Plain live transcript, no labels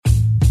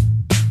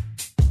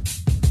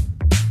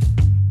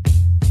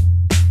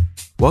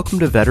Welcome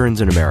to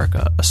Veterans in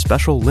America, a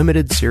special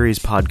limited series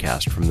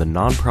podcast from the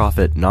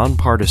nonprofit,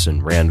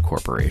 nonpartisan RAND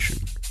Corporation.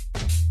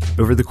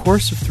 Over the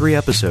course of 3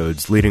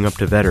 episodes leading up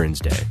to Veterans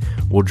Day,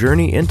 we'll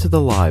journey into the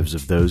lives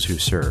of those who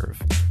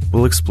serve.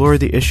 We'll explore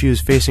the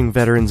issues facing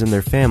veterans and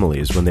their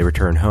families when they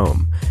return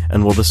home,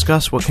 and we'll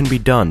discuss what can be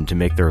done to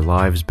make their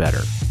lives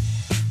better.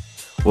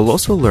 We'll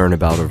also learn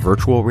about a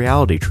virtual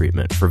reality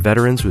treatment for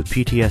veterans with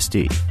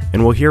PTSD,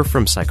 and we'll hear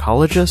from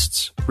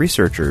psychologists,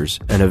 researchers,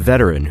 and a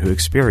veteran who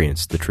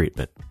experienced the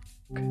treatment.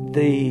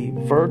 The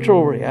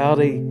virtual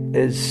reality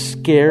is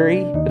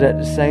scary, but at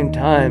the same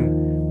time,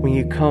 when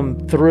you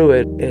come through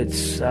it,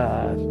 it's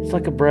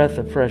like a breath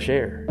of fresh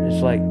air.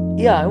 It's like,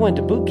 yeah, I went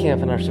to boot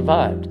camp and I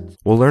survived.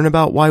 We'll learn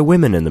about why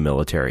women in the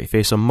military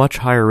face a much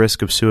higher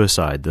risk of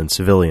suicide than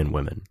civilian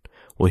women.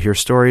 We'll hear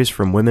stories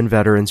from women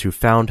veterans who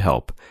found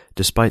help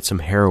despite some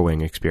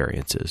harrowing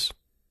experiences.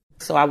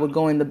 So I would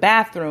go in the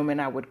bathroom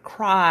and I would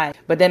cry,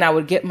 but then I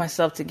would get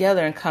myself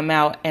together and come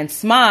out and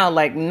smile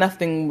like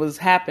nothing was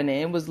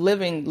happening. It was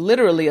living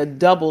literally a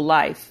double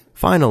life.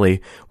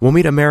 Finally, we'll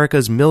meet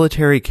America's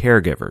military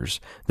caregivers,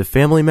 the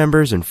family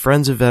members and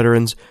friends of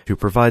veterans who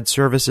provide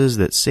services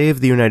that save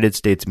the United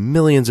States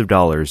millions of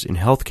dollars in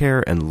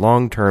healthcare and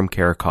long-term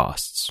care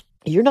costs.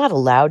 You're not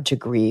allowed to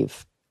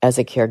grieve as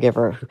a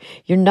caregiver.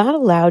 You're not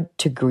allowed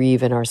to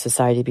grieve in our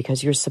society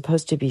because you're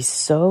supposed to be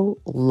so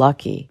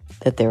lucky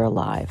that they're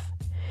alive.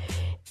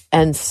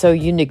 And so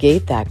you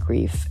negate that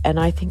grief. And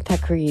I think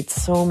that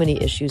creates so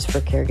many issues for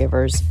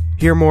caregivers.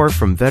 Hear more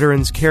from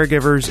veterans,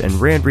 caregivers,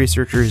 and RAND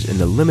researchers in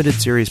the limited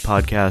series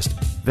podcast,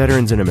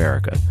 Veterans in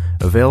America,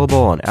 available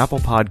on Apple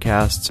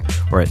Podcasts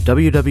or at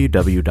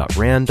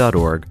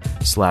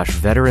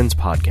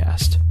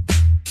www.rand.org/veteranspodcast.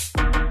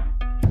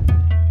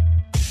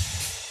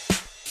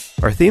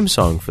 Our theme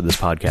song for this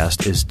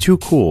podcast is Too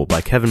Cool by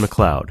Kevin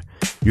MacLeod.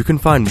 You can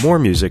find more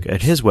music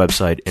at his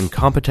website,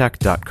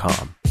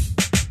 incompetech.com.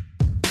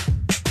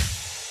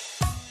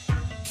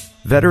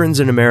 Veterans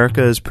in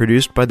America is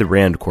produced by the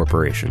RAND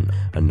Corporation,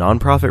 a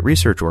nonprofit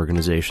research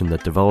organization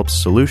that develops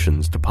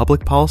solutions to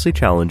public policy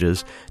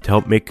challenges to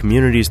help make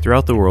communities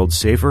throughout the world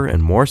safer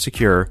and more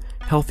secure,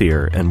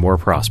 healthier, and more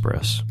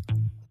prosperous.